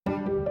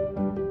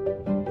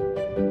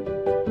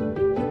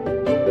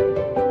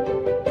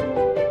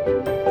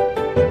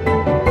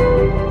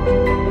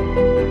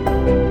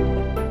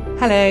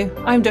Hello,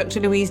 I'm Dr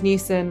Louise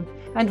Newson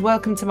and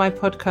welcome to my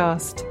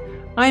podcast.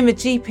 I'm a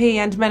GP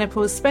and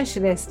menopause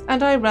specialist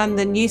and I run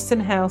the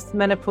Newson Health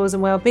Menopause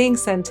and Wellbeing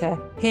Centre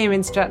here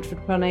in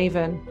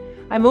Stratford-upon-Avon.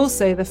 I'm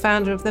also the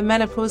founder of the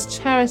Menopause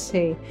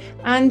Charity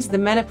and the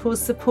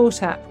menopause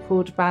support app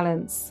called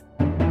Balance.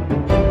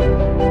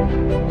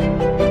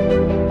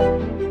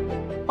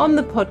 On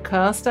the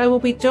podcast, I will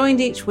be joined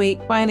each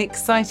week by an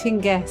exciting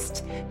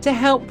guest to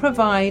help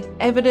provide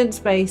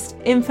evidence-based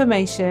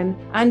information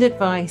and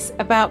advice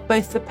about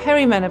both the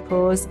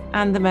perimenopause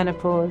and the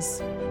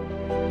menopause.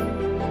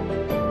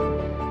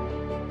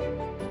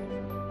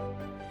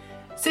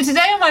 So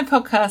today on my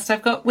podcast,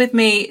 I've got with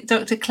me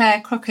Dr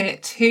Clair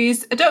Crockett,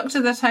 who's a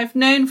doctor that I've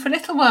known for a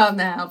little while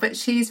now, but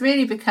she's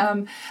really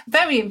become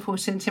very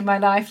important in my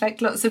life,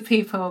 like lots of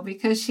people,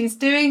 because she's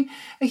doing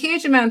a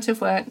huge amount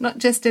of work, not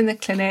just in the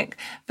clinic,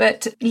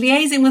 but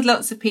liaising with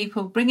lots of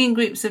people, bringing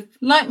groups of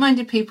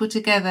like-minded people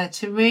together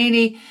to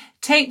really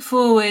take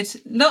forward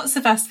lots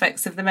of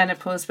aspects of the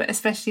menopause, but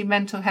especially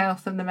mental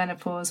health and the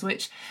menopause,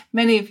 which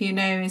many of you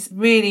know is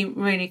really,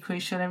 really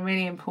crucial and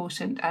really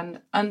important and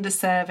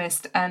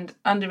underserviced and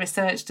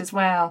under-researched as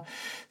well.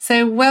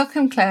 So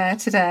welcome, Claire,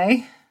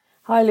 today.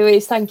 Hi,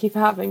 Louise. Thank you for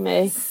having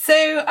me.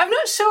 So I'm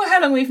not sure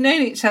how long we've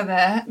known each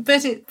other,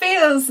 but it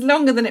feels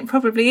longer than it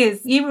probably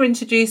is. You were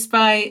introduced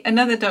by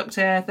another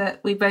doctor that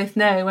we both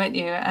know, weren't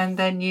you? And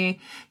then you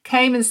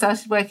came and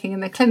started working in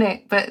the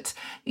clinic, but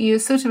you're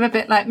sort of a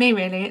bit like me,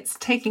 really. It's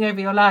taking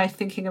over your life,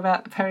 thinking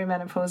about the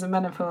perimenopause and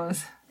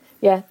menopause.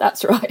 Yeah,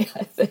 that's right,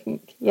 I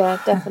think. Yeah,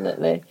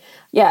 definitely.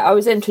 Yeah, I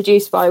was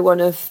introduced by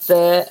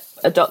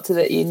a doctor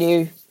that you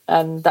knew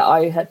that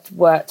I had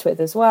worked with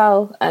as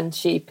well, and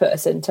she put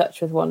us in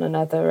touch with one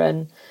another.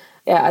 And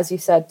yeah, as you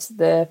said,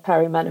 the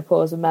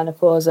perimenopause and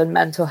menopause and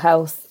mental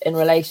health in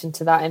relation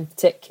to that in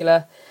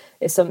particular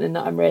is something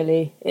that I'm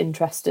really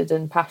interested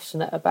and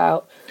passionate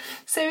about.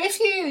 So if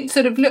you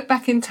sort of look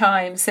back in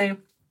time, so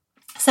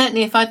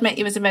certainly if I'd met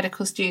you as a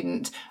medical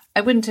student, I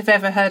wouldn't have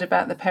ever heard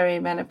about the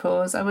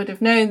perimenopause. I would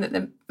have known that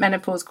the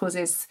menopause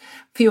causes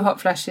few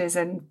hot flushes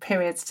and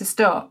periods to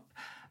stop.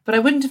 But I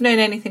wouldn't have known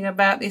anything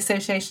about the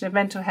association of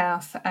mental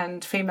health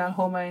and female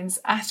hormones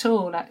at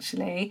all,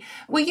 actually.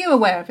 Were you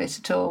aware of it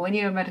at all when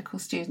you were a medical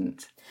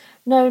student?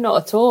 No,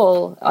 not at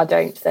all, I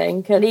don't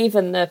think. And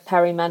even the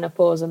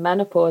perimenopause and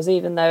menopause,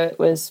 even though it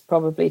was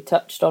probably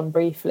touched on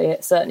briefly,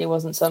 it certainly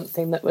wasn't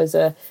something that was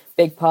a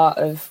big part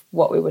of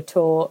what we were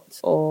taught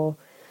or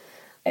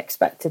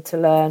expected to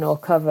learn or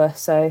cover.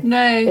 So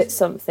no. It's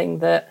something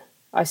that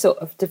I sort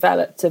of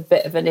developed a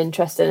bit of an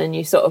interest in, and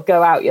you sort of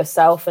go out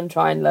yourself and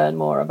try and learn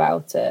more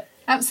about it.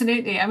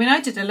 Absolutely. I mean, I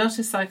did a lot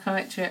of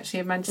psychiatry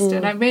actually in Manchester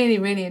and I really,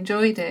 really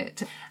enjoyed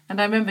it.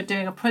 And I remember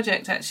doing a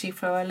project actually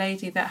for a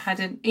lady that had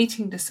an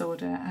eating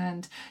disorder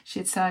and she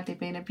had sadly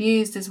been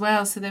abused as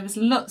well. So there was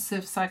lots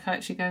of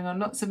psychiatry going on,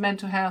 lots of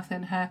mental health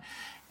in her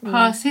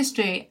past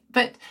history.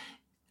 But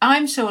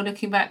I'm sure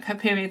looking back, her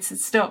periods had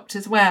stopped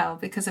as well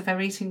because of her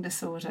eating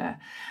disorder.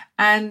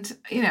 And,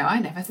 you know, I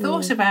never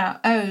thought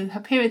about,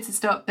 her periods had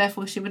stopped,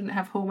 therefore she wouldn't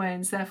have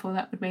hormones, therefore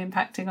that would be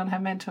impacting on her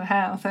mental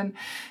health. And,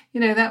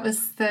 you know, that was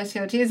 30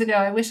 odd years ago.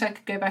 I wish I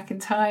could go back in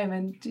time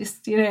and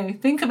just, you know,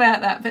 think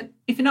about that. But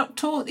if you're not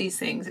taught these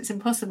things, it's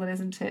impossible,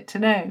 isn't it, to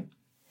know?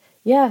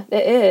 Yeah,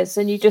 it is.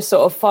 And you just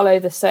sort of follow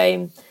the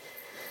same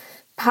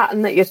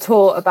pattern that you're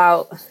taught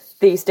about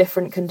these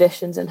different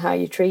conditions and how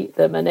you treat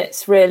them. And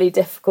it's really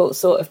difficult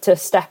sort of to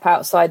step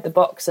outside the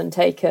box and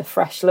take a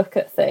fresh look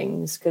at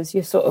things, because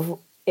you're sort of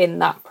in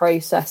that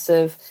process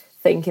of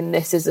thinking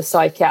this is a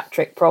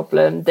psychiatric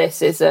problem,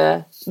 this is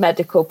a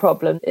medical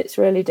problem. It's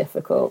really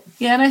difficult.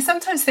 Yeah, and I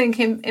sometimes think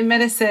in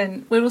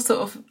medicine, we're all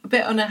sort of a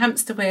bit on a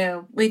hamster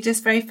wheel. We're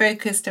just very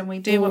focused and we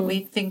do what we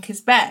think is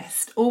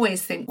best,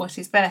 always think what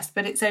is best,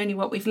 but it's only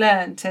what we've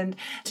learned. And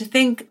to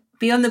think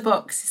beyond the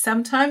box is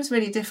sometimes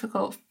really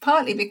difficult,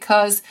 partly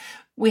because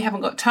we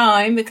haven't got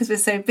time because we're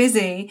so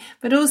busy,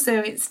 but also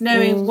it's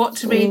knowing what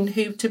to read and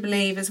who to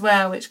believe as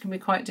well, which can be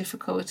quite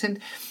difficult. And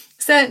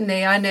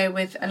certainly I know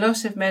with a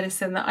lot of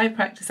medicine that I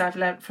practice, I've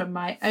learned from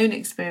my own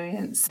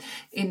experience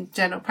in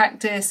general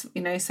practice.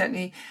 You know,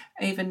 certainly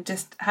even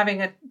just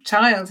having a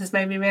child has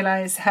made me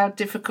realise how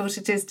difficult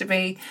it is to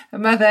be a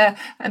mother,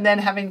 and then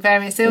having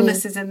various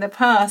illnesses in the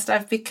past,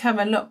 I've become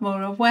a lot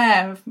more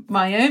aware of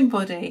my own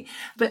body.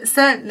 But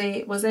certainly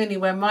it was only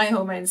when my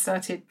hormones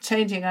started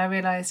changing I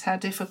realised how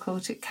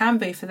difficult it can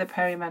be for the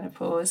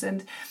perimenopause.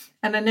 And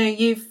I know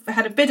you've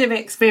had a bit of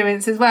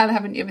experience as well,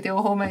 haven't you, with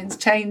your hormones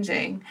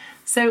changing.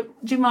 So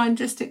do you mind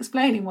just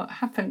explaining what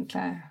happened,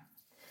 Claire?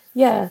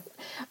 Yeah,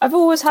 I've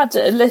always had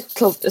a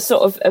little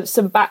sort of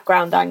some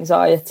background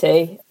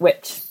anxiety,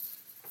 which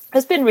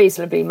has been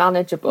reasonably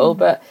manageable.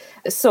 But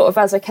sort of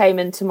as I came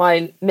into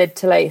my mid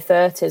to late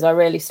 30s, I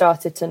really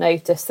started to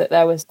notice that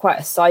there was quite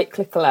a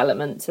cyclical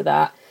element to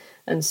that.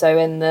 And so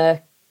in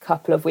the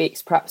couple of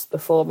weeks, perhaps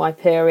before my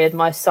period,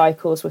 my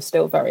cycles were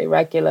still very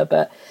regular,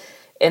 but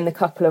in the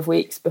couple of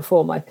weeks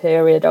before my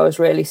period, I was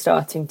really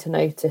starting to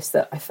notice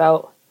that I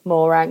felt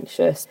more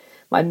anxious.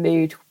 My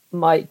mood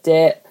might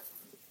dip,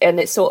 and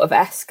it sort of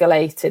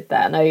escalated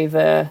then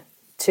over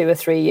 2 or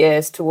 3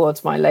 years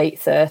towards my late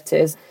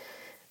 30s.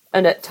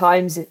 And at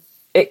times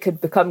it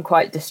could become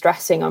quite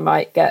distressing. I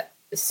might get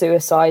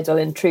suicidal,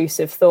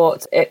 intrusive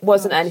thoughts. It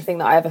wasn't anything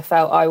that I ever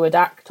felt I would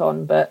act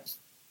on, but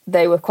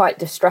they were quite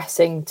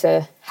distressing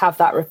to have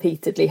that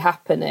repeatedly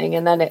happening.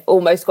 And then it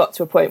almost got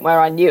to a point where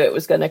I knew it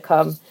was going to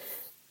come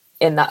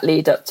in that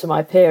lead up to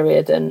my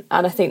period. And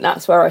I think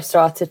that's where I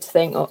started to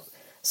think,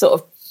 sort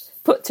of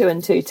put 2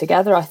 and 2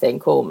 together, I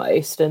think,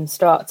 almost, and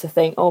start to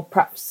think,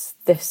 perhaps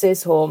this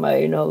is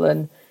hormonal.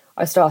 And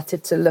I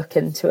started to look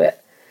into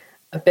it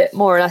a bit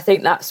more. And I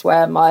think that's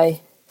where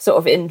my sort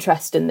of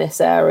interest in this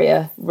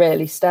area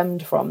really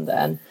stemmed from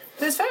then.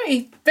 It's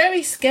very,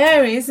 very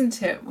scary,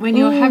 isn't it, when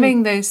you're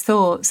having those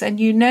thoughts and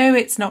you know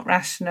it's not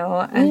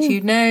rational and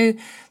you know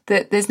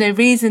that there's no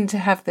reason to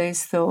have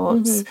those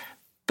thoughts,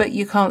 but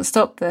you can't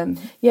stop them.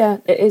 Yeah,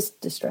 it is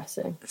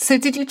distressing. So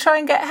did you try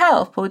and get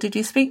help, or did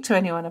you speak to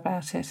anyone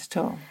about it at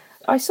all?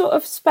 I sort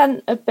of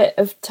spent a bit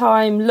of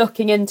time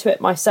looking into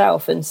it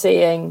myself and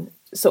seeing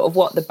sort of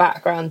what the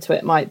background to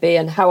it might be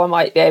and how I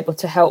might be able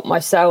to help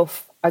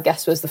myself, I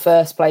guess, was the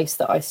first place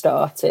that I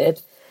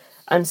started.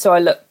 And so I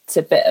looked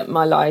a bit at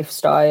my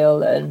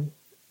lifestyle and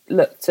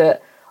looked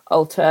at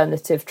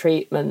alternative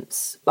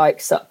treatments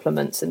like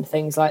supplements and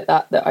things like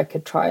that I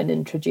could try and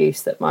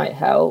introduce that might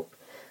help.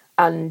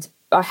 And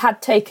I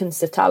had taken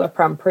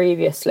citalopram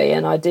previously,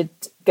 and I did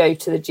go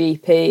to the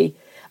GP.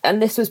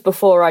 And this was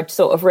before I'd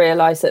sort of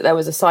realised that there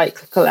was a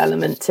cyclical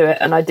element to it.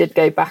 And I did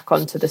go back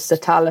onto the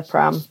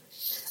citalopram.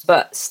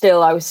 But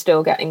still, I was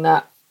still getting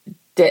that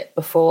dip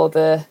before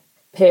the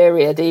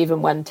period,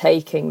 even when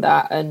taking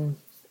that and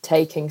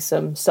taking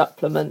some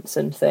supplements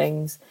and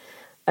things.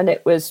 And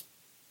it was,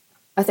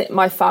 I think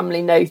my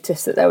family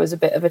noticed that there was a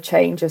bit of a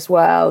change as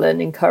well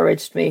and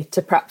encouraged me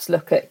to perhaps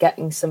look at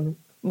getting some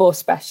more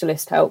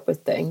specialist help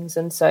with things.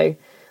 And so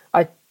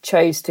I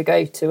chose to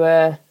go to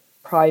a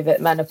private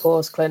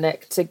menopause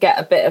clinic to get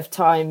a bit of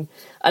time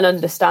and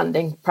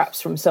understanding,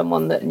 perhaps from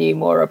someone that knew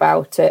more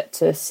about it,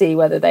 to see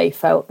whether they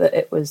felt that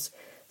it was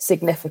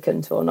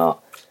significant or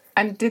not.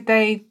 And did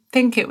they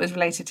think it was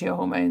related to your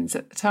hormones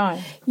at the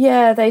time?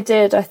 Yeah, they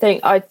did. I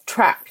think I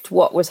tracked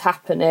what was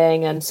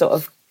happening and sort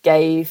of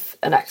gave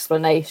an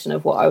explanation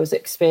of what I was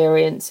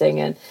experiencing.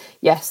 And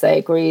yes, they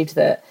agreed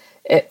that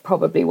it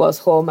probably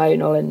was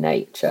hormonal in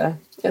nature.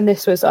 And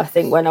this was, I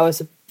think, when I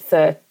was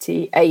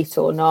 38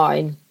 or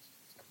 9.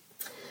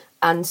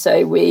 And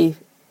so we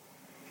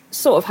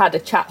sort of had a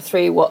chat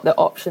through what the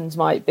options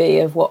might be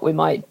of what we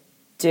might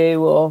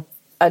do,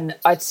 and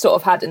I'd sort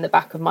of had in the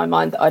back of my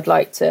mind that I'd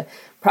like to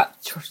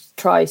perhaps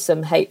try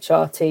some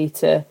HRT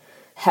to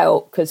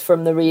help, because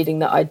from the reading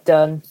that I'd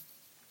done,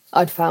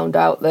 I'd found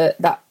out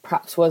that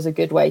perhaps was a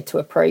good way to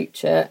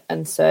approach it.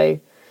 And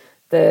so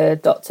the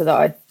doctor that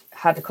I'd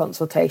had a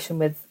consultation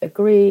with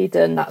agreed,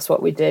 and that's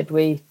what we did.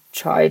 We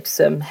tried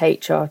some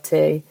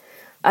HRT.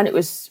 And it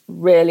was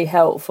really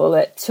helpful.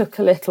 It took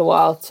a little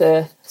while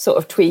to sort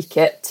of tweak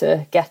it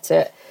to get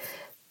it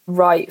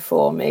right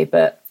for me,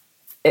 but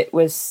it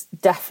was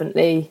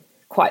definitely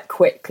quite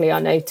quickly. I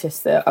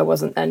noticed that I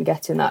wasn't then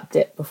getting that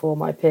dip before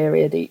my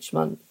period each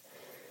month,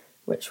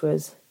 which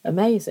was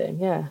amazing,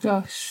 yeah.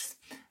 Gosh,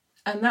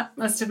 and that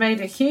must have made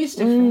a huge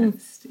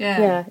difference.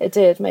 Yeah, it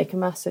did make a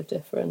massive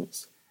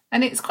difference.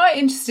 And it's quite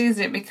interesting,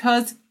 isn't it?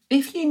 Because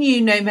if you knew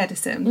no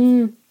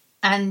medicine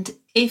and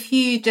if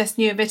you just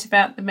knew a bit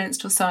about the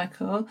menstrual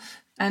cycle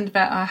and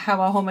about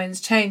how our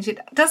hormones change, it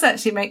does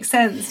actually make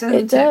sense,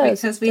 doesn't it?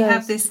 Because we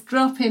have this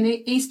drop in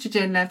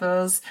estrogen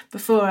levels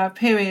before our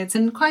periods,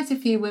 and quite a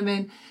few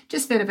women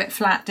just feel a bit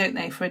flat, don't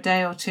they, for a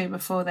day or two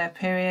before their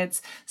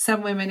periods.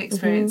 Some women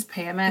experience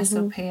PMS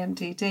or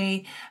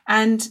PMDD,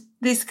 and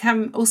this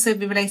can also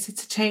be related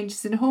to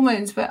changes in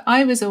hormones. But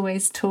I was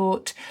always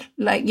taught,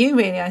 like you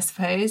really, I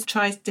suppose,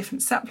 try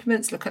different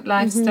supplements, look at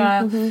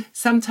lifestyle.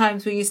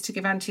 Sometimes we used to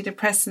give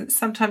antidepressants,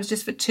 sometimes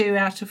just for 2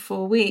 out of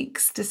 4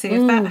 weeks to see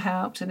if that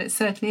helped. And it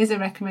certainly is a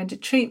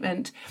recommended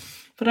treatment.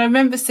 But I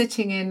remember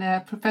sitting in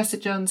Professor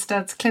John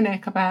Studd's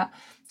clinic about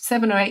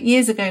 7 or 8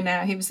 years ago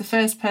now. He was the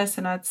first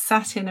person I'd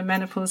sat in a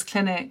menopause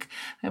clinic.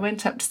 I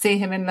went up to see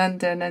him in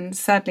London, and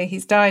sadly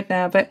he's died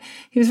now, but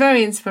he was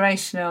very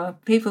inspirational.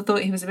 People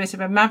thought he was a bit of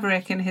a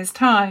maverick in his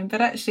time, but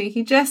actually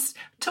he just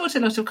taught a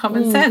lot of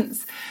common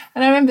sense.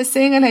 And I remember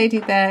seeing a lady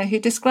there who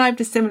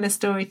described a similar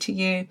story to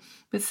you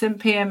with some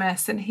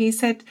PMS, and he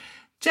said,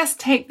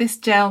 just take this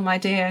gel, my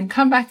dear, and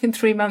come back in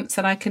 3 months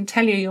and I can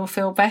tell you you'll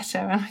feel better.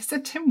 And I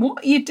said to him,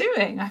 what are you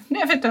doing? I've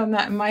never done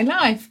that in my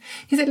life.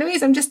 He said,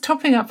 Louise, I'm just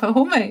topping up her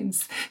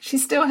hormones.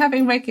 She's still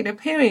having regular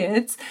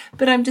periods,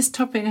 but I'm just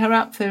topping her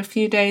up for a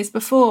few days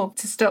before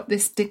to stop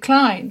this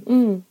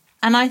decline.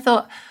 And I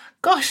thought,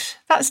 gosh,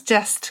 that's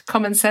just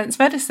common sense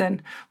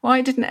medicine.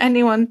 Why didn't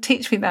anyone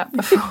teach me that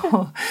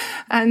before?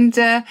 And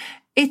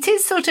it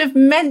is sort of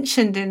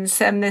mentioned in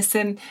this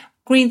and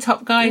Green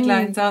Top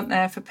guidelines, aren't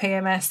there, for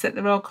PMS that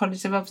the Royal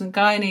College of Obs and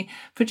Gynae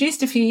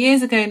produced a few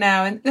years ago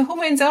now. And the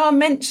hormones are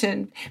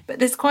mentioned, but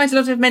there's quite a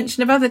lot of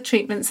mention of other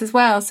treatments as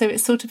well. So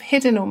it's sort of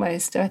hidden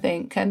almost, I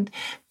think. And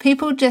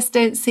people just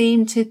don't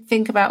seem to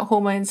think about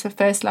hormones for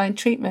first-line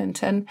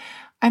treatment. And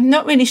I'm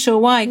not really sure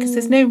why, because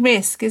there's no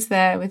risk, is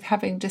there, with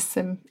having just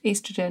some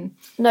estrogen?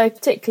 No,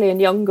 particularly in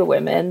younger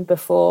women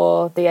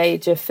before the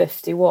age of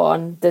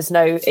 51, there's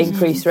no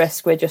increased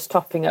risk. We're just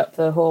topping up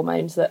the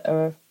hormones that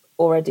are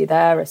already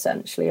there,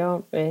 essentially,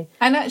 aren't we?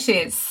 And actually,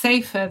 it's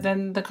safer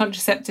than the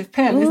contraceptive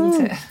pill,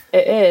 isn't it?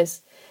 It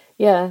is.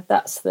 Yeah,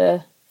 that's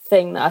the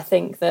thing that I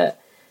think that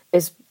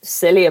is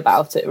silly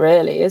about it,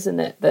 really, isn't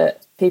it?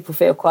 That people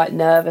feel quite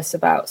nervous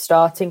about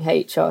starting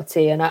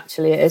HRT, and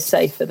actually it is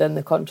safer than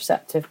the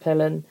contraceptive pill,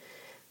 and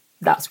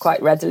that's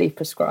quite readily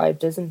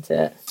prescribed, isn't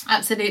it?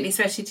 Absolutely,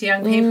 especially to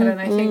young people.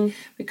 And I think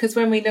because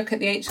when we look at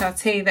the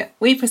HRT that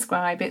we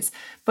prescribe, it's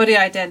body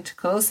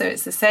identical. So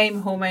it's the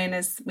same hormone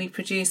as we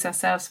produce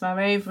ourselves from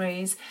our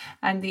ovaries,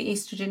 and the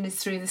estrogen is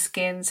through the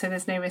skin, so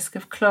there's no risk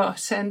of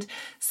clot. And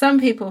some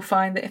people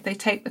find that if they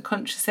take the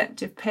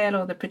contraceptive pill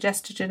or the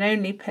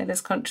progesterone-only pill as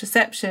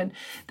contraception,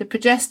 the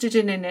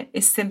progesterone in it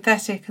is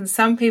synthetic, and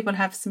some people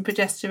have some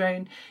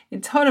progesterone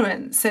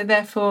intolerance. So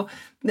therefore,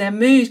 their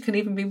mood can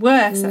even be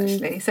worse,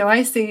 actually. So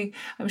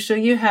I'm sure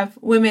you have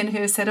women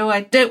who have said, oh,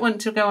 I don't want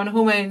to go on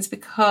hormones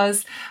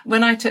because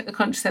when I took the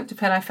contraceptive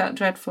pill, I felt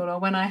dreadful, or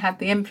when I had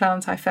the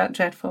implant, I felt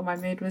dreadful. My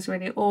mood was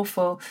really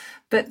awful.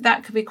 But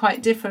that could be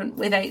quite different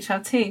with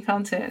HRT,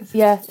 can't it?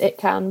 Yeah, it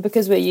can,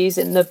 because we're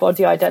using the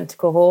body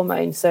identical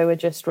hormone. So we're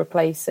just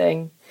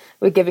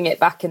we're giving it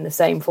back in the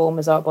same form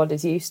as our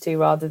body's used to,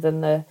 rather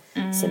than the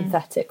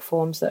synthetic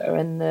forms that are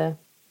in the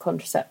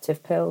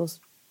contraceptive pills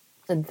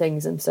and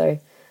things. And so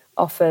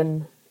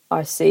often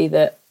I see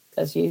that,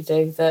 as you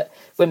do, that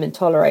women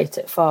tolerate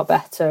it far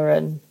better,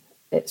 and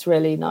it's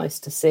really nice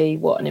to see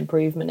what an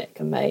improvement it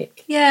can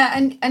make. Yeah,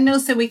 and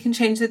also we can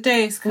change the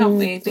dose, can't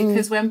we?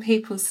 Because when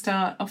people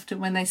start, often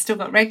when they still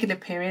got regular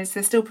periods,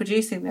 they're still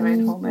producing their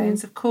own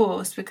hormones, of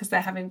course, because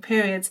they're having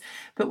periods.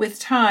 But with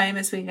time,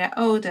 as we get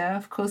older,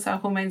 of course, our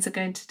hormones are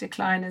going to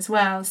decline as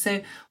well. So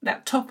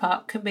that top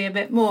up can be a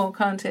bit more,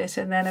 can't it?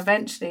 And then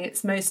eventually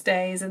it's most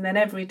days, and then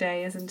every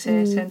day, isn't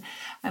it?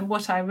 And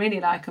what I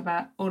really like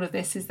about all of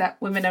this is that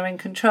women are in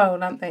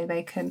control, aren't they?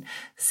 They can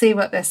see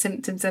what their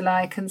symptoms are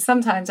like. And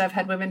sometimes I've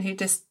had women who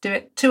just do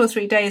it 2 or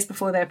 3 days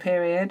before their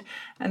period,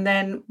 and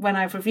then when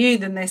I've reviewed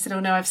them, they said, oh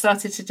no, I've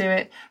started to do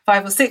it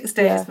 5 or 6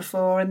 days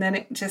before, and then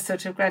it just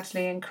sort of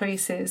gradually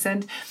increases.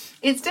 And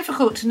it's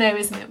difficult to know,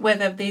 isn't it,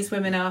 whether these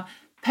women are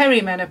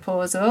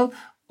perimenopausal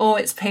or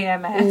it's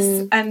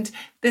PMS, and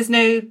there's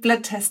no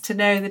blood test to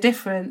know the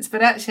difference.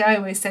 But actually, I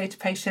always say to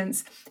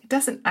patients, it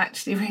doesn't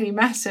actually really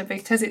matter,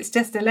 because it's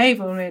just a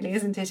label, really,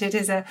 isn't it? It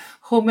is a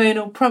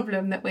hormonal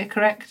problem that we're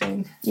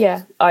correcting.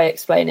 Yeah, I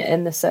explain it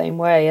in the same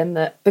way, and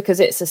that because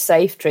it's a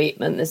safe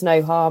treatment, there's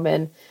no harm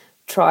in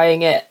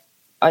trying it.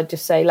 I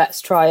just say, let's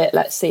try it,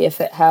 let's see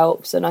if it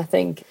helps. And I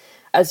think,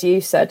 as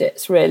you said,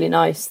 it's really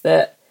nice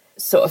that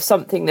sort of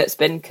something that's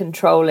been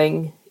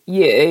controlling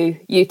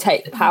you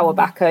take the power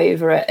back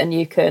over it, and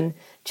you can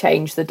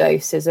change the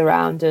doses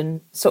around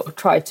and sort of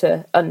try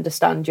to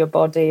understand your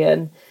body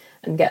and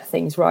get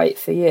things right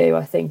for you.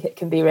 I think it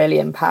can be really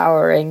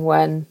empowering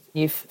when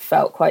you've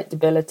felt quite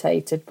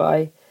debilitated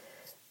by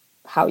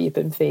how you've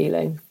been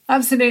feeling.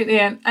 Absolutely.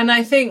 And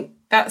I think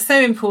that's so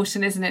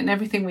important, isn't it, in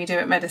everything we do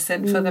at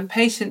medicine, for the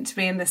patient to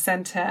be in the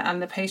centre and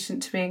the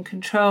patient to be in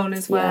control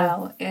as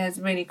well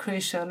is really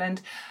crucial. And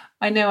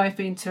I know I've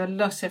been to a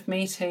lot of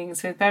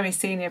meetings with very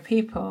senior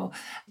people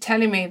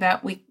telling me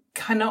that we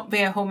cannot be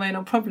a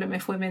hormonal problem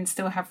if women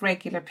still have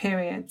regular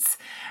periods.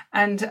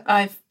 And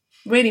I've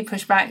really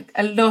pushed back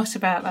a lot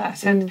about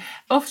that. And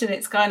often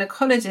it's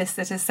gynecologists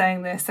that are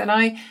saying this. And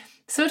I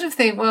sort of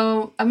think,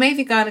 well,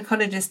 maybe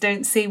gynecologists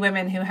don't see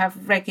women who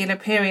have regular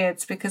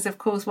periods, because, of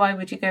course, why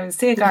would you go and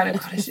see a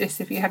gynecologist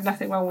if you had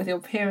nothing wrong with your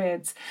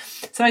periods?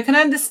 So I can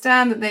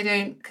understand that they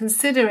don't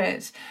consider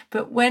it.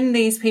 But when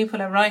these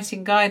people are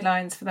writing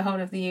guidelines for the whole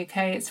of the UK,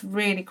 it's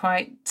really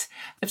quite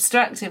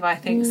obstructive, I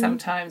think,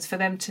 sometimes for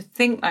them to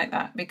think like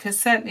that, because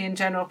certainly in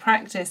general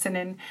practice and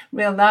in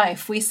real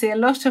life, we see a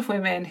lot of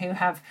women who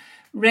have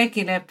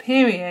regular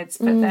periods,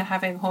 but they're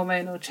having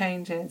hormonal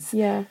changes.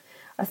 Yeah.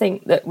 I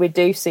think that we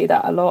do see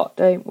that a lot,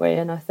 don't we?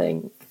 And I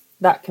think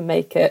that can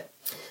make it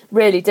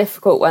really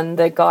difficult when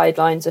the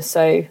guidelines are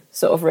so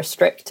sort of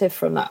restrictive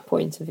from that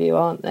point of view,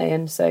 aren't they?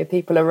 And so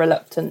people are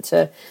reluctant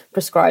to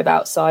prescribe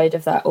outside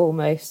of that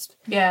almost.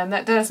 Yeah, and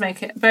that does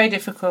make it very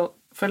difficult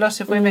for a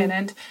lot of women.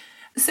 And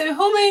so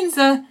hormones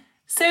are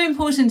so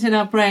important in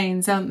our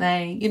brains, aren't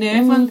they? You know,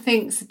 everyone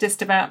thinks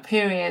just about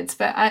periods,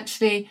 but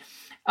actually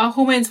our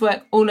hormones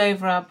work all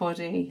over our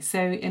body. So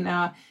in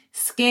our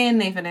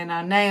skin, even in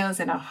our nails,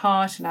 in our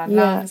heart, in our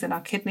lungs, in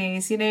our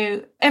kidneys, you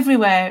know,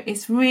 everywhere.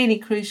 It's really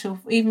crucial,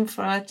 even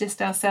for our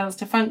cells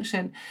to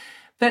function.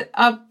 But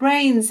our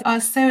brains are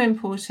so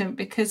important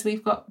because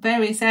we've got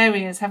various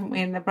areas, haven't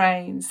we, in the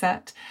brains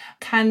that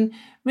can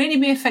really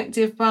be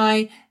affected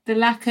by the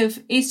lack of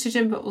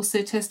estrogen, but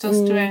also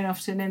testosterone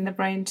often in the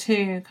brain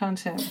too,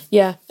 can't it?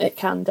 Yeah, it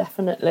can,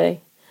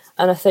 definitely.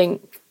 And I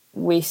think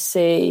we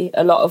see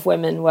a lot of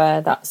women where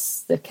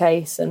that's the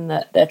case, and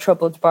that they're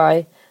troubled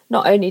by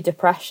not only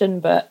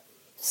depression, but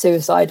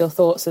suicidal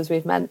thoughts, as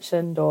we've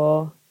mentioned,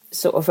 or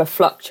sort of a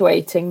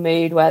fluctuating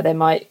mood where they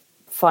might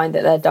find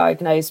that they're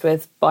diagnosed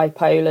with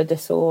bipolar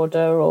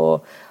disorder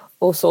or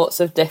all sorts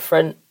of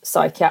different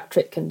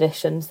psychiatric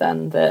conditions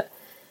then that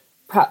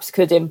perhaps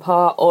could in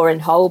part or in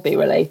whole be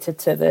related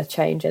to the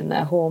change in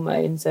their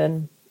hormones.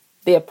 And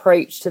the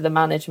approach to the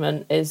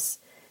management is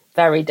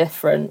very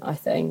different, I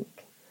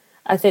think.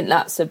 I think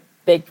that's a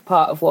big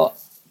part of what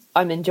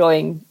I'm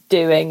enjoying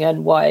doing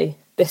and why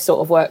this sort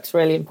of work's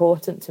really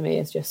important to me,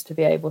 is just to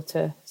be able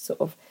to sort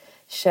of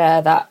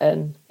share that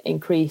and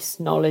increase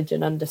knowledge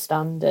and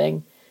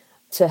understanding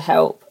to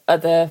help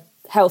other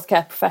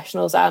healthcare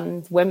professionals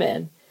and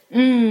women.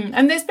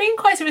 And there's been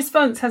quite a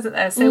response, hasn't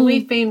there? So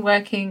we've been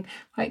working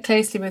quite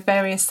closely with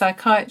various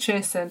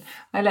psychiatrists, and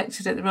I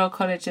lectured at the Royal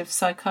College of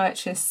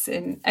Psychiatrists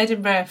in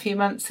Edinburgh a few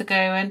months ago,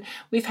 and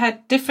we've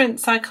had different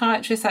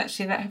psychiatrists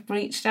actually that have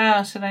reached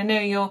out, and I know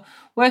you're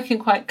working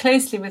quite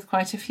closely with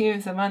quite a few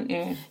of them, aren't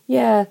you?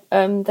 Yeah,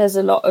 there's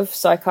a lot of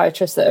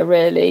psychiatrists that are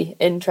really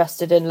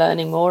interested in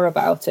learning more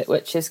about it,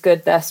 which is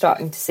good. They're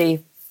starting to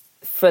see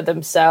for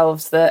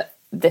themselves that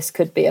this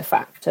could be a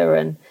factor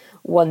and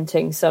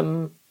wanting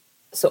some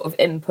sort of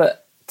input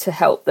to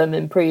help them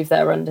improve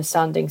their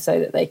understanding so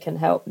that they can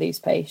help these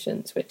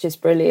patients, which is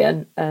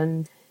brilliant.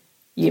 And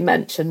you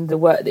mentioned the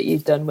work that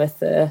you've done with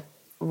the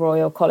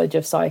Royal College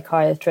of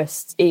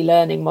Psychiatrists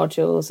e-learning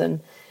modules, and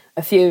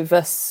a few of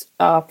us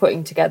are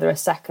putting together a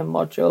second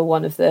module.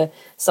 One of the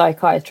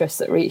psychiatrists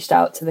that reached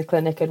out to the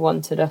clinic had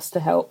wanted us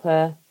to help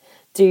her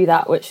do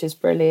that, which is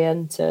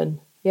brilliant. And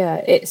yeah,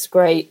 it's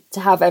great to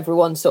have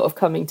everyone sort of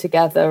coming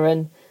together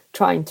and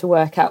trying to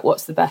work out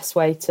what's the best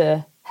way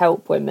to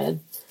help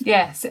women.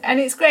 Yes, and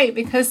it's great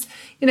because,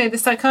 you know, the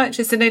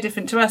psychiatrists are no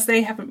different to us.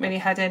 They haven't really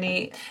had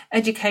any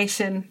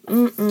education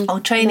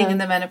or training in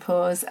the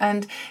menopause.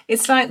 And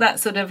it's like that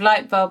sort of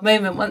light bulb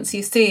moment. Once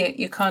you see it,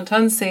 you can't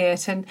unsee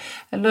it. And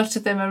a lot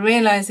of them are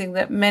realising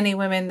that many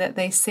women that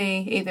they see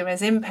either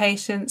as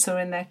inpatients or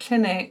in their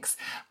clinics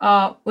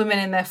are women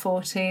in their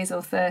 40s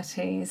or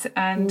 30s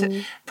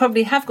and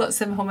probably have got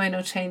some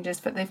hormonal changes,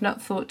 but they've not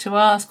thought to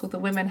ask, or the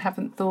women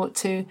haven't thought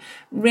to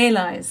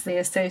realise the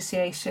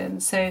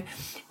association. So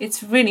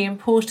it's really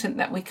important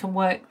that we can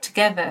work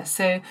together.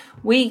 So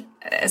we,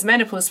 as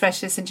menopause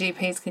specialists and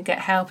GPs, can get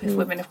help if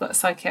women have got a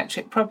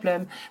psychiatric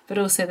problem, but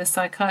also the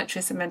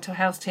psychiatrists and mental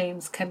health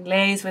teams can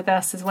liaise with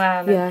us as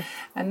well.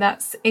 And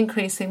that's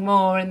increasing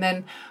more. And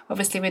then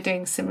obviously we're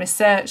doing some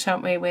research,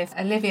 aren't we, with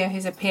Olivia,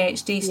 who's a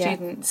PhD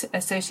student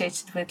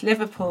associated with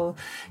Liverpool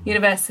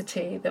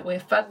University that we're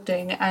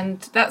funding.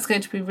 And that's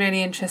going to be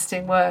really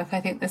interesting work.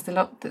 I think there's a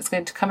lot that's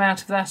going to come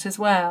out of that as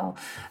well.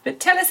 But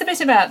tell us a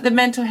bit about the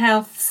mental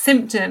health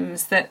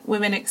symptoms that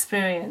women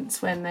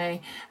experience when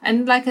they,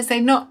 and like I say,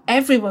 not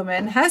every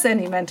woman has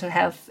any mental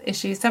health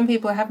issues. Some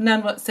people have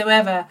none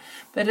whatsoever,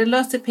 but a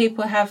lot of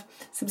people have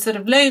some sort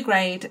of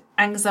low-grade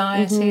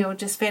anxiety or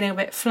just feeling a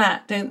bit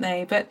flat, don't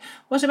they? But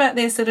what about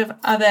these sort of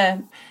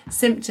other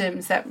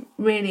symptoms that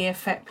really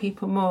affect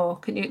people more?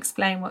 Can you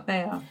explain what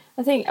they are?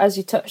 I think, as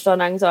you touched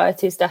on,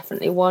 anxiety is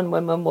definitely one.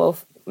 Women will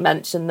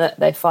mention that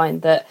they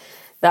find that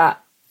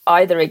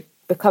either it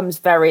becomes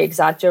very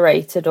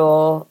exaggerated,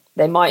 or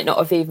they might not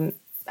have even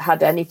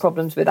had any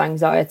problems with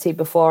anxiety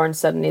before and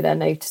suddenly they're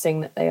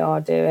noticing that they are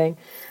doing.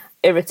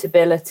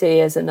 Irritability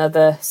is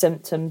another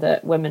symptom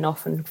that women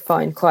often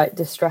find quite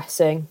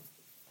distressing,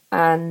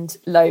 and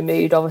low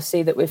mood,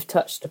 obviously, that we've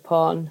touched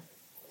upon,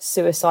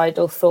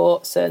 suicidal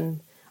thoughts and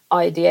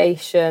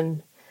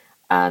ideation.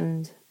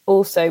 And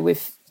also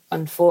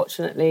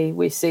unfortunately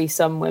we see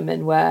some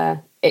women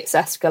where it's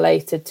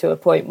escalated to a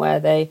point where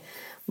they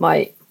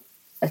might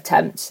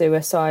attempt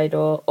suicide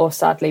or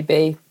sadly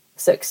be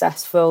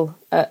successful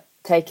at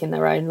taking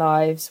their own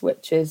lives,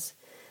 which is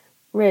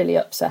really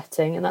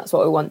upsetting, and that's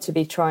what we want to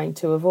be trying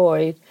to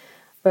avoid.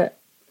 But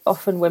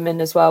often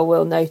women as well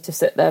will notice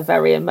that they're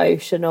very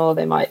emotional.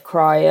 They might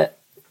cry at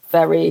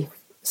very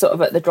sort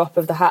of at the drop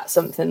of the hat,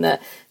 something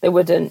that they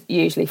wouldn't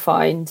usually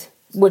find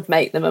would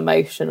make them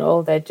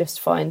emotional. They just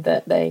find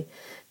that they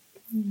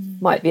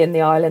might be in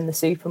the aisle in the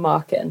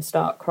supermarket and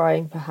start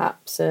crying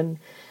perhaps, and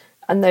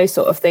those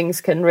sort of things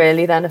can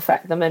really then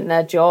affect them in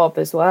their job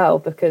as well,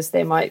 because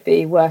they might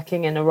be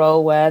working in a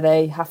role where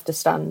they have to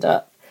stand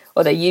up,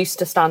 or they're used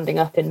to standing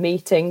up in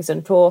meetings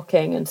and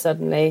talking, and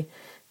suddenly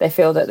they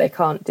feel that they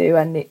can't do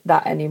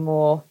that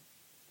anymore.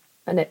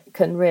 And it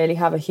can really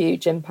have a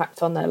huge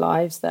impact on their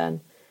lives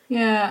then.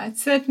 Yeah,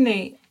 it's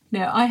certainly...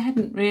 No, I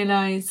hadn't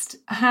realised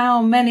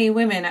how many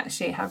women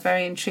actually have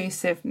very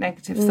intrusive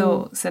negative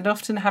thoughts, and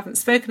often haven't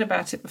spoken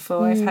about it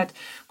before. I've had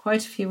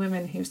quite a few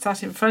women who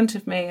sat in front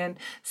of me and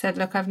said,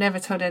 look, I've never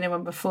told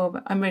anyone before,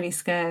 but I'm really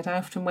scared. I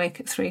often wake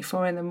at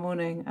 3-4 in the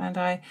morning and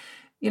I,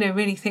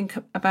 really think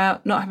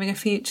about not having a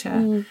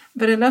future.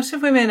 But a lot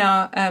of women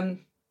are...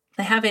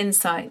 they have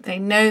insight. They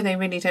know they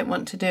really don't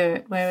want to do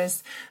it.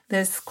 Whereas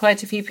there's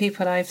quite a few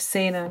people I've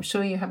seen, and I'm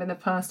sure you have in the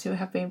past, who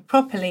have been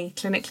properly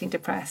clinically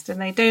depressed and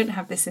they don't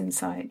have this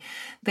insight.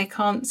 They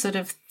can't sort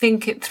of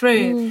think it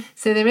through.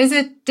 So there is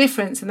a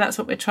difference, and that's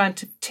what we're trying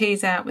to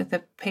tease out with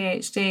the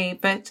PhD.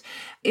 But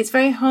it's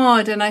very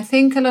hard. And I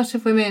think a lot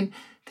of women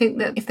think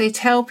that if they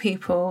tell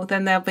people,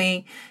 then they'll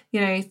be,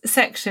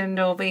 sectioned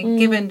or be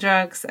given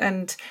drugs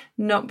and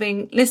not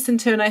being listened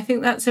to. And I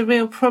think that's a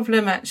real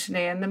problem,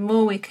 actually. And the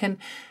more we can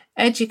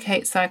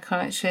educate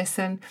psychiatrists,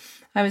 and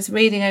I was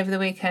reading over the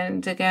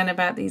weekend again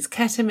about these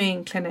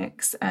ketamine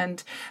clinics,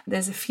 and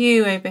there's a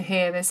few over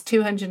here. There's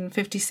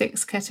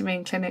 256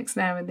 ketamine clinics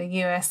now in the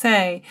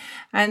USA.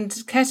 And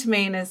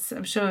ketamine, as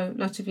I'm sure a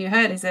lot of you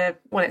heard, it's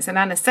an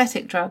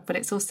anesthetic drug, but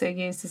it's also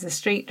used as a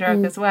street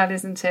drug as well,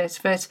 isn't it?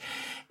 But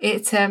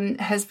it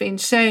has been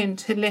shown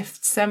to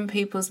lift some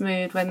people's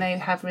mood when they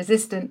have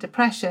resistant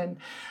depression.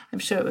 I'm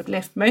sure it would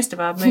lift most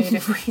of our mood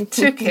if we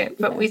took it,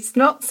 but it's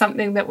not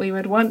something that we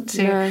would want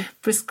to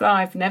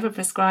prescribe, never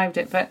prescribed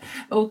it,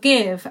 or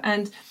give.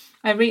 And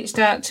I reached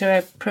out to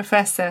a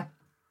professor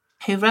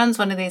who runs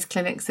one of these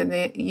clinics in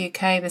the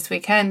UK this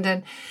weekend,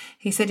 and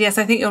he said, yes,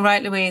 I think you're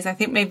right, Louise. I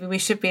think maybe we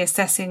should be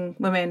assessing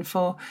women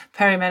for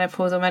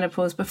perimenopause or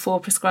menopause before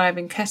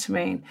prescribing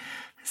ketamine.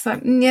 It's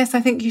like, yes, I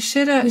think you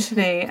should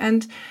actually.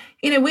 And,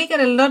 we get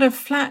a lot of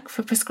flack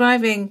for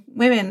prescribing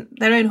women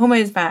their own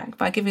hormones back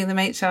by giving them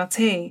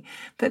HRT.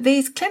 But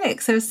these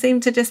clinics seem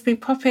to just be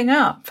popping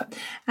up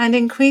and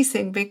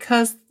increasing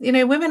because,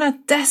 women are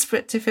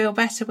desperate to feel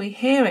better. We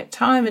hear it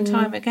time and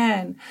time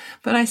again.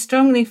 But I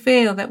strongly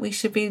feel that we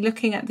should be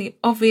looking at the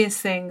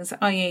obvious things,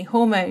 i.e.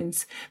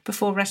 hormones,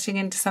 before rushing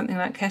into something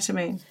like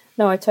ketamine.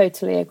 No, I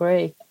totally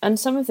agree. And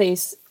some of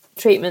these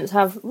treatments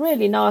have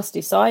really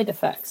nasty side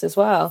effects as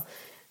well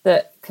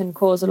that can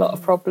cause a lot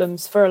of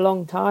problems for a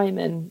long time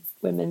in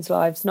women's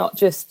lives, not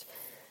just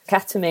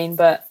ketamine,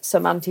 but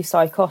some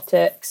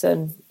antipsychotics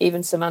and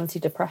even some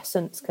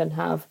antidepressants can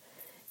have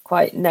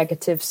quite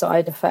negative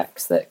side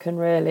effects that can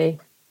really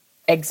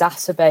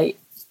exacerbate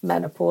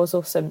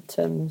menopausal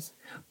symptoms.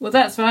 Well,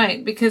 that's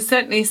right, because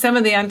certainly some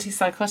of the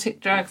antipsychotic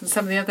drugs and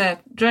some of the other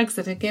drugs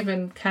that are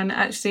given can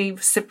actually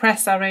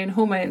suppress our own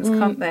hormones,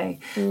 can't they?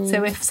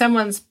 So if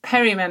someone's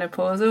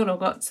perimenopausal or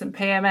got some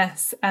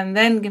PMS and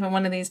then given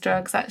one of these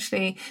drugs,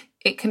 actually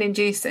it can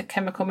induce a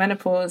chemical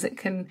menopause. It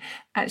can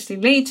actually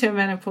lead to a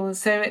menopause.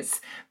 So it's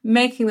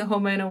making the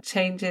hormonal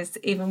changes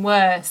even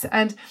worse.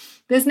 And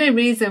there's no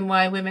reason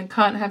why women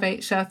can't have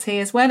HRT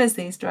as well as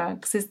these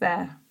drugs, is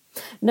there?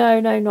 No,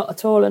 not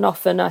at all. And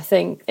often I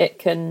think it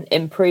can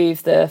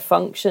improve the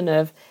function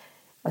of,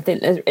 I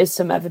think there is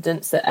some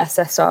evidence that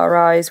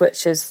SSRIs,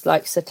 which is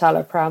like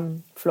citalopram,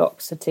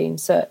 fluoxetine,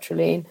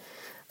 sertraline,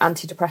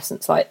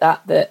 antidepressants like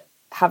that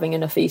having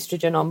enough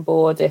estrogen on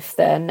board, if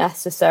they're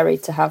necessary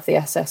to have the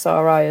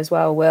SSRI as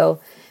well, will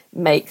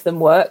make them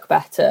work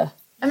better.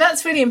 And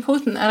that's really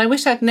important. And I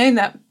wish I'd known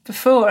that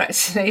before,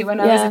 actually, when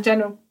I was a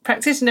general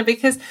practitioner,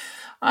 because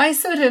I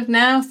sort of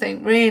now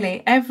think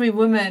really every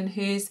woman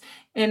who's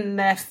in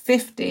their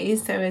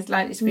 50s, so is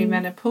likely to be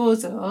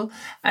menopausal,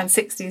 and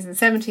 60s and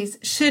 70s,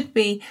 should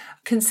be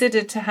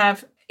considered to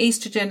have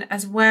estrogen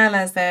as well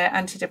as their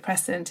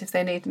antidepressant if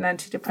they need an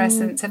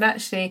antidepressant. And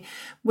actually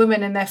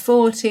women in their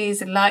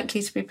 40s are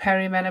likely to be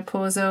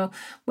perimenopausal.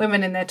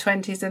 Women in their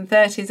 20s and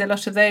 30s, a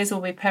lot of those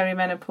will be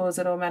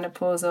perimenopausal or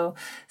menopausal.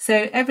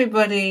 So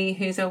everybody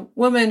who's a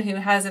woman who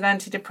has an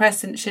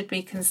antidepressant should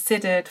be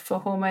considered for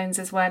hormones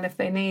as well if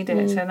they need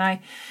it. And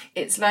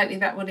it's likely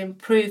that would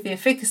improve the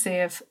efficacy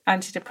of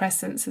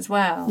antidepressants as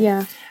well.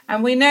 Yeah.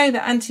 And we know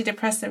that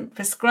antidepressant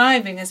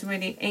prescribing has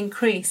really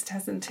increased,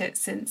 hasn't it,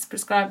 since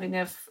prescribing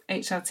of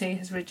HRT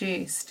has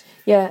reduced.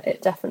 Yeah,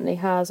 it definitely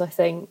has, I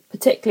think,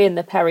 particularly in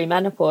the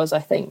perimenopause, I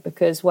think,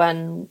 because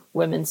when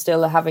women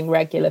still are having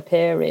regular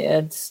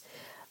periods,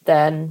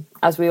 then,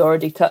 as we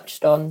already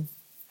touched on,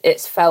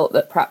 it's felt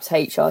that perhaps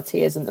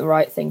HRT isn't the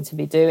right thing to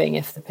be doing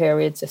if the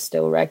periods are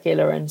still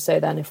regular. And so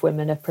then if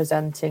women are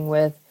presenting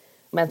with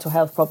mental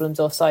health problems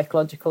or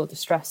psychological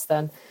distress,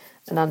 then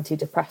an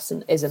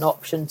antidepressant is an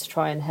option to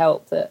try and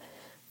help that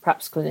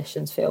perhaps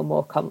clinicians feel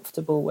more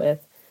comfortable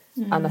with.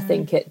 And I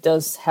think it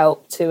does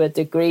help to a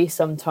degree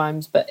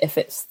sometimes, but if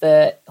it's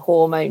the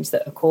hormones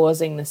that are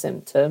causing the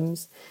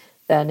symptoms,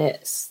 then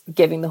it's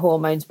giving the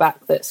hormones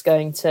back that's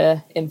going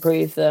to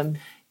improve them.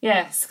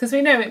 Yes, because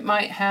we know it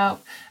might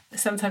help.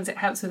 Sometimes it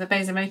helps with the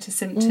vasomotor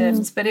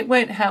symptoms, but it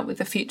won't help with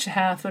the future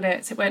health, will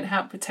it? It won't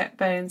help protect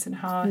bones and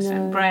heart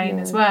and brain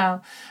as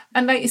well.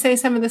 And like you say,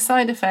 some of the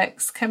side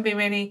effects can be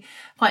really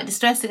quite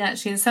distressing,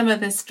 actually. And some of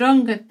the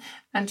stronger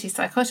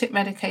antipsychotic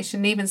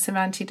medication, even some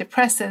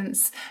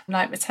antidepressants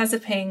like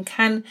mirtazapine,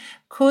 can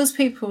cause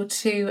people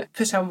to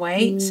put on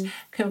weight,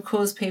 can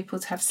cause people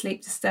to have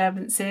sleep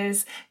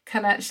disturbances,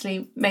 can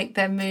actually make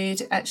their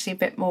mood actually a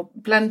bit more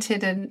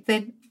blunted, and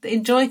they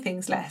enjoy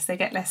things less. They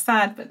get less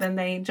sad, but then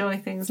they enjoy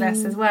things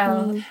less as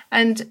well.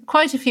 And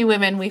quite a few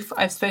women,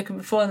 I've spoken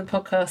before on the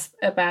podcast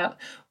about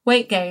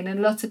weight gain,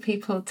 and lots of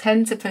people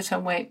tend to put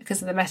on weight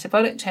because of the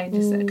metabolic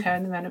changes that occur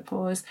in the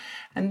menopause.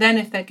 And then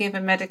if they're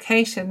given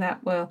medication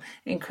that will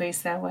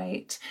increase their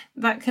weight,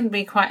 that can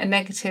be quite a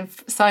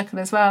negative cycle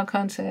as well,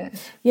 can't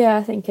it? Yeah,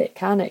 I think it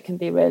can. It can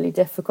be really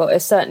difficult.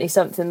 It's certainly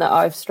something that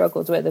I've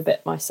struggled with a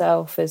bit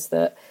myself, is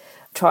that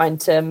trying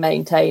to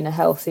maintain a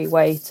healthy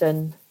weight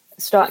and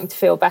starting to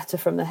feel better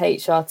from the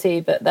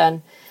HRT, but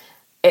then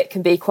it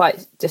can be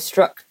quite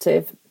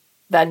destructive.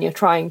 Then you're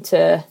trying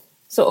to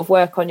sort of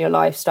work on your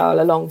lifestyle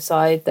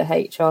alongside the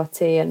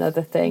HRT and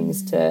other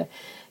things to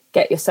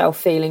get yourself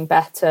feeling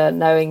better,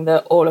 knowing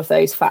that all of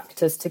those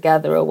factors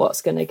together are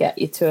what's going to get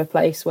you to a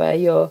place where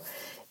you're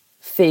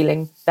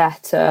feeling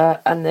better.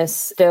 And there's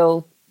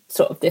still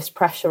sort of this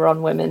pressure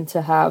on women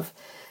to have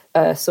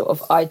a sort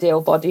of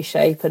ideal body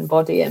shape and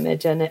body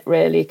image, and it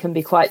really can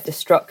be quite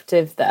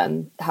destructive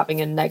then,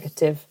 having a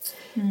negative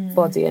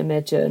body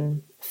image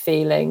and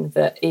feeling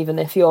that even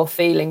if you're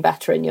feeling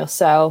better in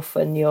yourself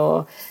and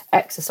you're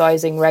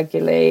exercising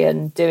regularly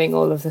and doing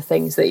all of the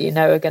things that you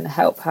know are going to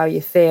help how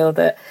you feel,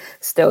 that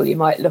still you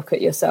might look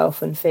at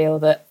yourself and feel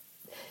that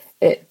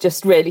it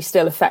just really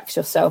still affects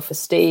your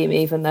self-esteem,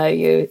 even though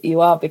you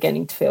are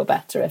beginning to feel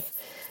better,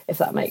 if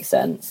that makes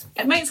sense.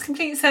 It makes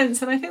complete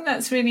sense, and I think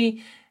that's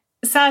really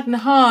sad and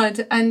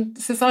hard, and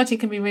society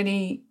can be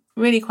really,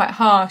 really quite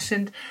harsh,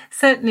 and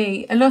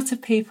certainly a lot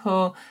of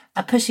people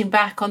are pushing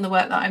back on the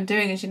work that I'm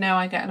doing. As you know,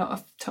 I get a lot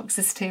of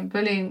toxicity and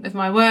bullying with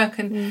my work,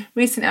 and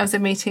recently I was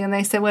at a meeting and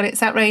they said, well,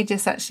 it's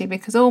outrageous actually,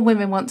 because all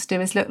women want to do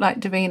is look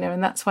like Davina,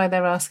 and that's why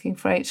they're asking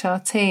for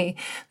HRT,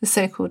 the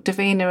so-called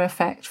Davina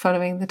effect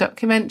following the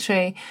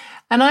documentary.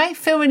 And I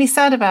feel really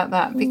sad about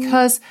that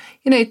because,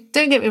 don't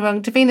get me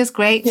wrong, Davina's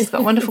great, she's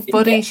got a wonderful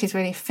body, she's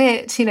really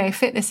fit,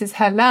 fitness is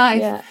her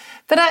life. Yeah.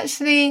 But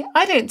actually,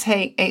 I don't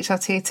take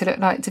HRT to look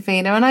like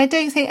Davina, and I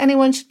don't think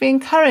anyone should be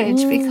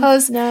encouraged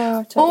because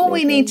all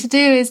we need to do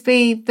is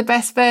be the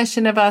best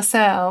version of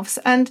ourselves.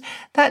 And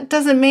that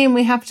doesn't mean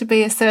we have to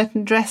be a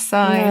certain dress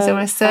size or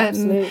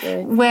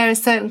wear a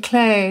certain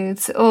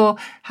clothes or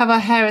have our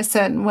hair a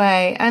certain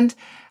way. And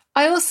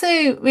I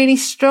also really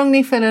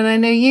strongly feel, and I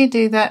know you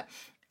do, that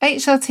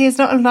HRT is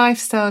not a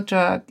lifestyle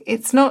drug.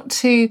 It's not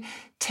to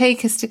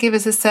take us to give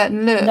us a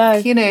certain look.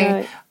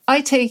 No. I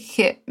take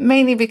it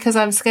mainly because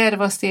I'm scared of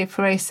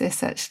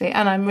osteoporosis, actually,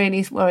 and I'm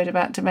really worried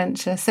about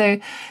dementia. So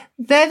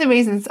they're the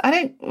reasons. I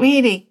don't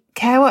really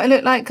care what I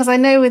look like, because I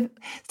know it's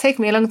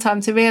taken me a long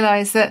time to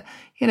realise that,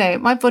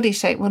 my body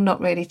shape will not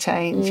really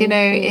change.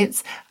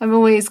 I'm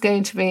always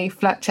going to be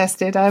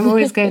flat-chested. I'm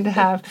always going to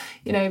have,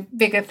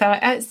 bigger thighs.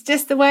 It's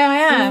just the way I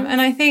am.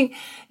 And I think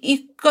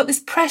you've got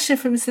this pressure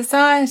from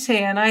society,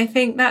 and I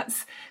think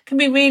can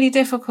be really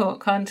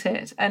difficult, can't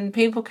it? And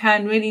people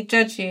can really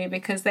judge you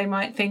because they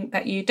might think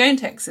that you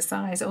don't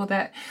exercise, or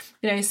that,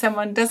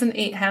 someone doesn't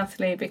eat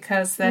healthily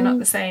because they're not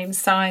the same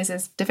size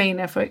as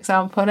Davina, for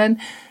example.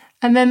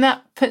 And then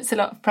that puts a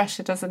lot of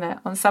pressure, doesn't it,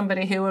 on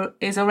somebody who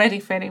is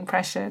already feeling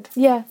pressured.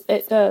 Yeah,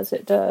 it does.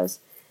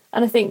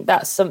 And I think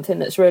that's something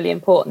that's really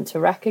important to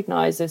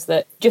recognise, is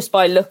that just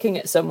by looking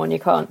at someone, you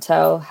can't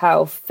tell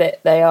how fit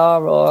they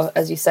are, or,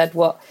 as you said,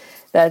 what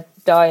their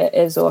diet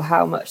is or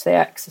how much they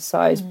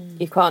exercise.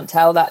 You can't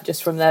tell that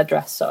just from their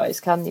dress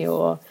size, can you?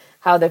 Or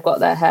how they've got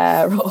their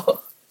hair, or...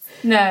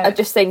 No. I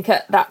just think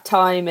at that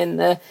time in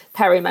the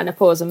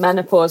perimenopause and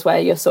menopause, where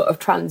you're sort of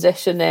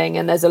transitioning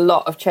and there's a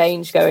lot of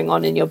change going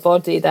on in your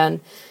body,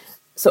 then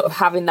sort of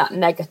having that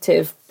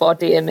negative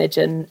body image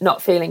and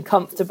not feeling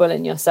comfortable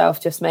in yourself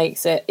just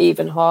makes it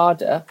even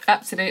harder.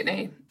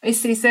 Absolutely. I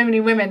see so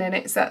many women, and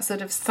it's that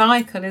sort of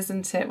cycle,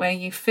 isn't it, where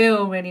you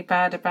feel really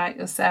bad about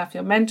yourself,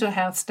 your mental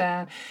health's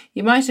down,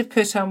 you might have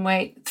put on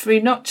weight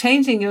through not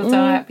changing your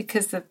diet,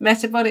 because the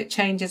metabolic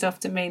changes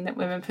often mean that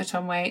women put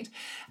on weight,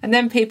 and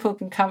then people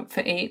can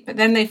comfort eat, but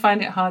then they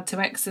find it hard to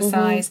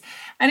exercise,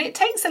 and it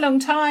takes a long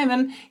time.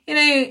 And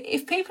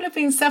if people have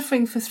been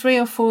suffering for 3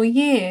 or 4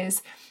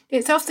 years,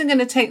 it's often going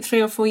to take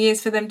 3 or 4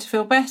 years for them to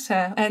feel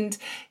better and,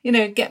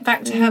 get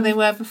back to how they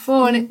were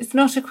before. And it's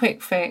not a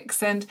quick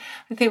fix. And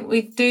I think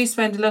we do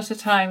spend a lot of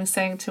time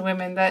saying to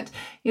women that,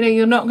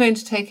 you're not going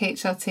to take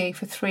HRT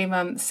for 3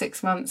 months,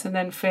 6 months and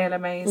then feel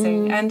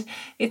amazing. And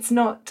it's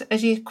not,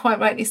 as you quite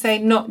rightly say,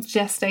 not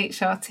just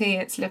HRT.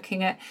 It's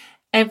looking at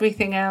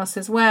everything else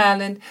as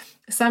well. And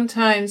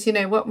sometimes,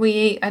 what we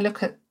eat, I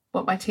look at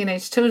what my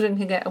teenage children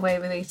can get away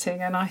with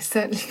eating, and I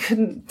certainly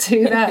couldn't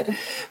do that.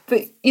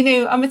 But,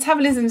 our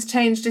metabolisms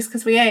change just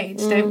because we age,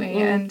 don't we?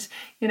 And,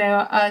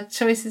 our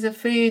choices of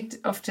food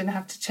often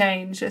have to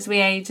change as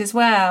we age as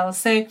well.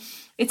 So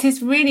it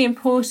is really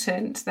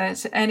important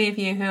that any of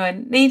you who are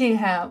needing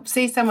help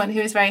see someone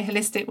who is very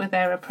holistic with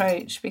their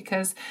approach,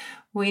 because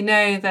we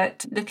know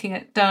that looking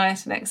at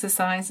diet and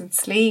exercise and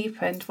sleep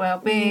and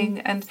well-being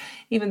and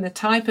even the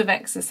type of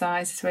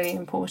exercise is really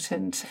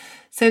important.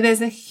 So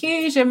there's a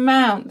huge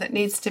amount that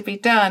needs to be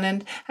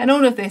done. And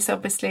all of this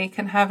obviously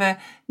can have a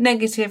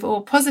negative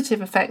or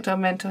positive effect on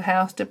mental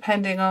health,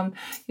 depending on,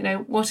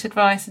 what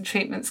advice and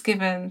treatment's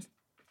given.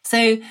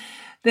 So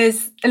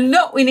there's a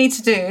lot we need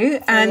to do,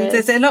 and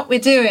there's a lot we're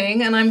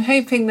doing, and I'm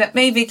hoping that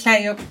maybe, Claire,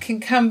 you can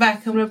come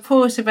back and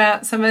report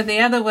about some of the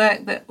other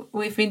work that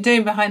we've been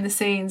doing behind the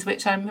scenes,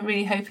 which I'm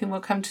really hoping will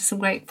come to some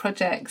great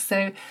projects.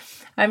 So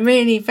I'm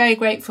really very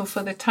grateful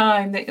for the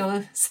time that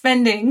you're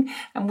spending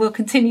and will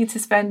continue to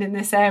spend in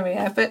this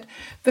area. But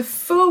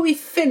before we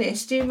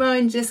finish, do you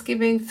mind just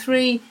giving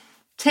 3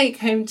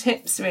 take-home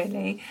tips,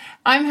 really.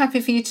 I'm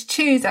happy for you to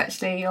choose,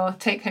 actually, your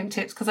take-home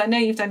tips, because I know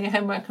you've done your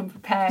homework and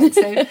prepared.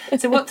 So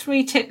what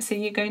 3 tips are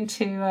you going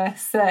to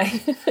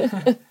say?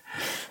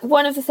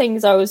 One of the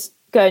things I was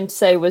going to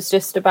say was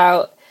just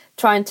about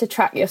trying to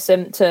track your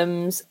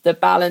symptoms. The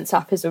Balance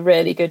app is a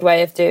really good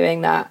way of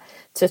doing that,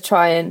 to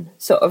try and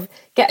sort of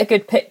get a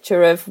good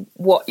picture of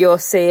what you're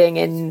seeing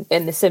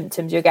in the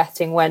symptoms you're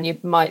getting, when you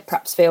might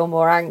perhaps feel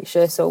more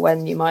anxious or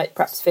when you might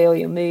perhaps feel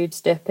your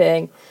mood's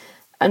dipping,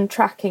 and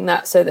tracking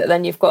that so that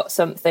then you've got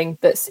something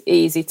that's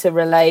easy to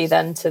relay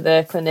then to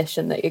the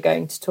clinician that you're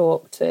going to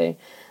talk to,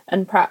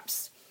 and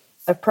perhaps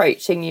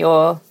approaching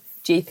your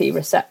GP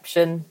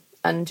reception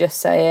and just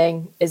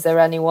saying, is there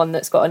anyone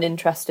that's got an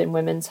interest in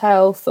women's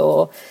health,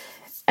 or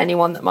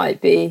anyone that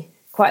might be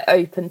quite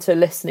open to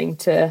listening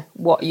to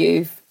what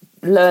you've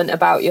learned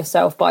about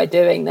yourself by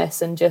doing this,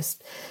 and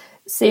just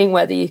seeing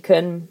whether you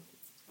can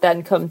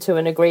then come to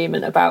an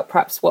agreement about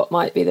perhaps what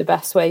might be the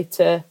best way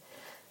to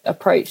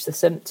approach the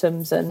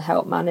symptoms and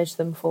help manage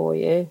them for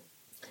you.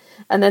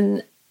 And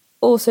then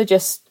also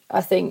just, I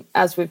think,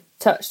 as we've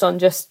touched on,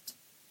 just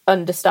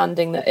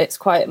understanding that it's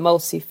quite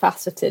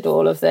multifaceted,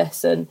 all of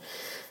this, and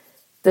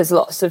there's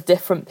lots of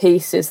different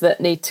pieces that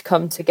need to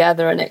come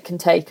together, and it can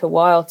take a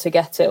while to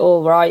get it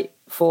all right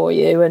for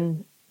you,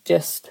 and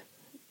just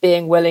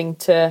being willing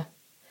to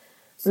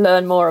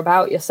learn more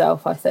about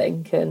yourself, I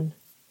think, and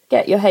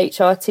get your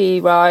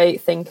HRT right,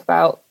 think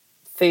about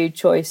food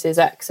choices,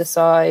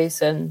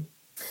 exercise, and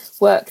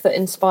work that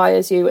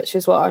inspires you, which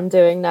is what I'm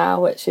doing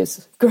now, which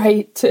is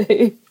great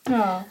too.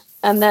 Oh.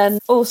 And then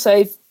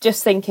also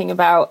just thinking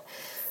about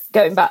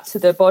going back to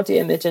the body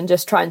image and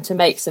just trying to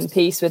make some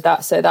peace with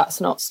that, so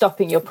that's not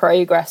stopping your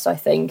progress, I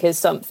think, is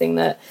something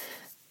that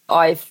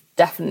I've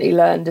definitely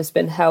learned has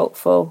been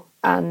helpful.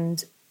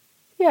 And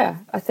yeah,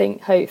 I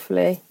think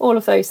hopefully all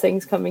of those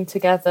things coming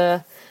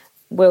together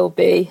will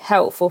be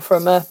helpful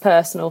from a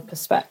personal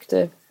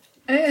perspective.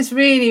 It's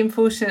really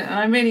important, and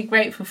I'm really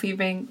grateful for you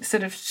being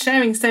sort of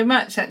sharing so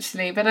much,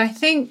 actually. But I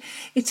think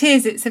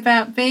it's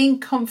about being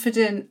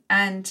confident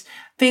and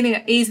feeling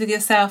at ease with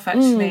yourself,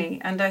 actually.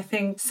 And I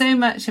think so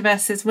much of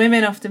us as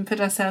women often put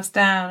ourselves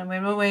down, and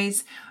we're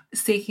always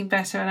seeking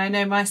better. And I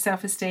know my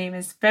self-esteem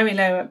is very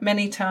low at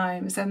many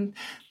times. And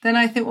then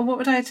I think, well, what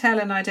would I tell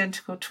an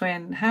identical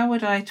twin? How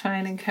would I try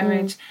and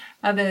encourage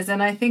others?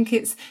 And I think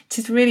it's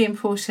really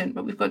important,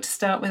 but we've got to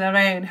start with our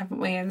own, haven't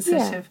we? And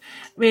sort of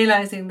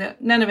realising that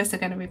none of us are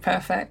going to be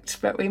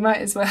perfect, but we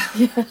might as well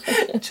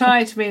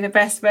try to be the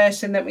best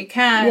version that we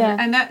can,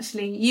 and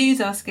actually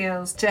use our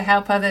skills to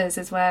help others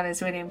as well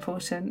is really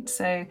important.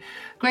 So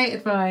great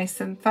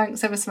advice, and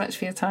thanks ever so much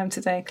for your time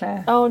today,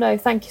 Claire. Oh no,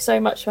 thank you so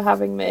much for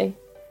having me.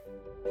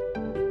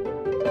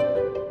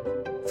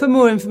 For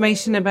more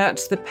information about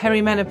the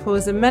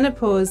perimenopause and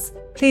menopause,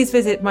 please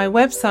visit my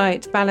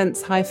website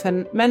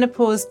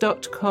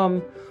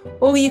balance-menopause.com,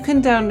 or you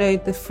can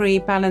download the free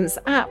Balance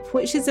app,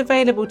 which is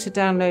available to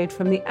download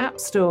from the App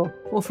Store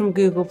or from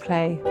Google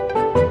Play.